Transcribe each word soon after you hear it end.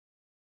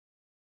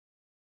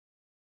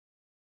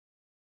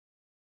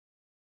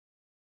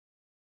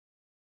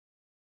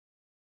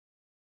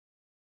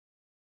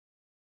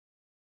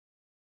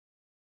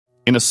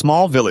In a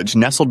small village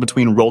nestled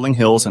between rolling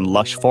hills and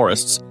lush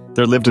forests,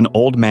 there lived an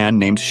old man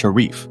named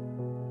Sharif.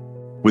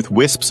 With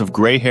wisps of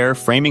gray hair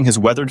framing his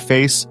weathered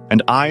face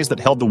and eyes that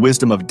held the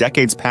wisdom of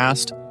decades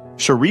past,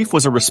 Sharif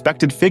was a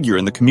respected figure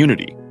in the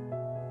community.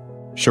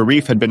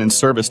 Sharif had been in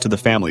service to the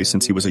family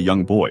since he was a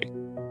young boy.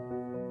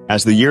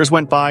 As the years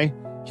went by,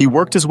 he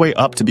worked his way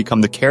up to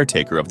become the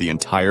caretaker of the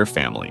entire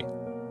family.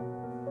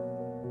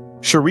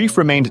 Sharif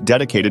remained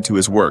dedicated to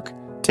his work,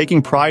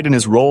 taking pride in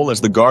his role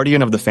as the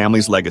guardian of the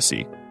family's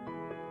legacy.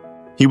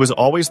 He was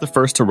always the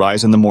first to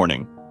rise in the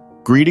morning,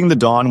 greeting the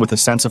dawn with a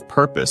sense of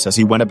purpose as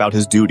he went about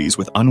his duties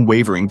with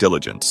unwavering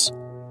diligence.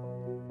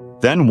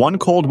 Then, one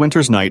cold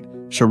winter's night,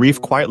 Sharif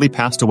quietly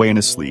passed away in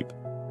his sleep.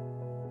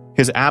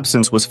 His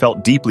absence was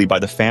felt deeply by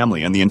the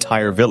family and the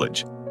entire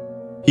village.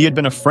 He had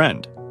been a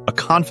friend, a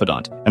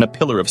confidant, and a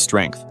pillar of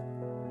strength.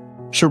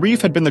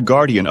 Sharif had been the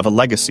guardian of a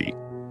legacy,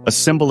 a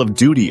symbol of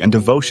duty and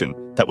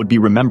devotion that would be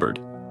remembered.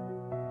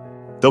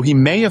 Though he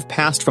may have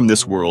passed from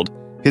this world,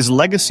 his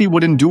legacy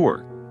would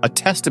endure, a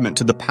testament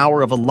to the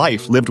power of a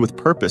life lived with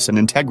purpose and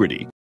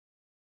integrity.